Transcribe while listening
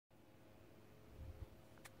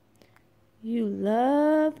You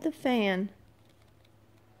love the fan.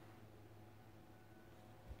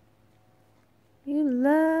 You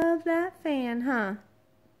love that fan, huh?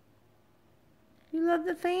 You love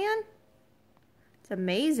the fan? It's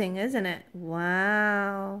amazing, isn't it?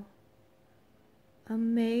 Wow.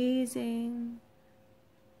 Amazing.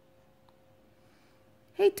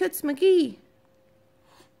 Hey, Toots McGee.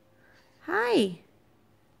 Hi.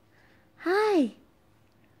 Hi.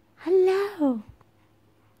 Hello.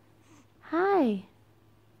 Hi.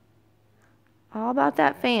 All about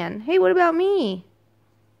that fan. Hey, what about me?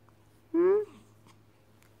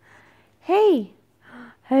 Hey.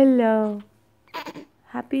 Hello.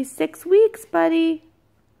 Happy 6 weeks, buddy.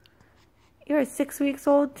 You're 6 weeks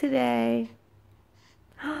old today.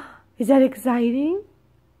 Is that exciting?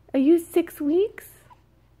 Are you 6 weeks?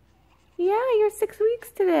 Yeah, you're 6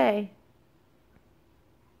 weeks today.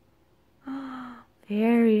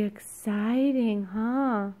 Very exciting,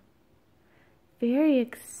 huh? Very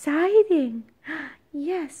exciting.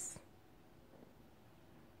 Yes.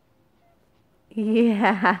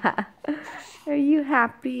 Yeah. Are you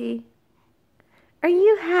happy? Are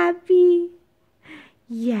you happy?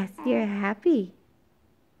 Yes, you're happy.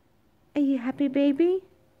 Are you happy, baby?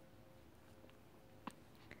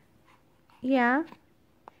 Yeah.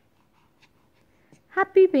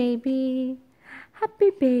 Happy baby.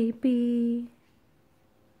 Happy baby.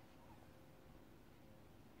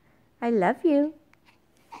 I love you.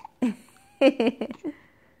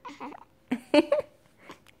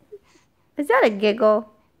 Is that a giggle?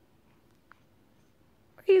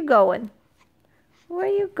 Where are you going? Where are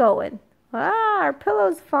you going? Ah, our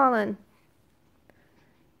pillow's fallen.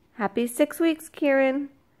 Happy 6 weeks, Kieran.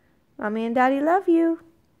 Mommy and Daddy love you.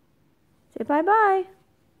 Say bye-bye.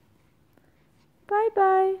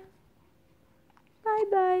 Bye-bye.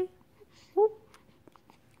 Bye-bye.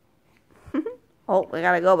 Oh, we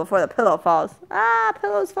gotta go before the pillow falls. Ah,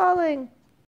 pillow's falling.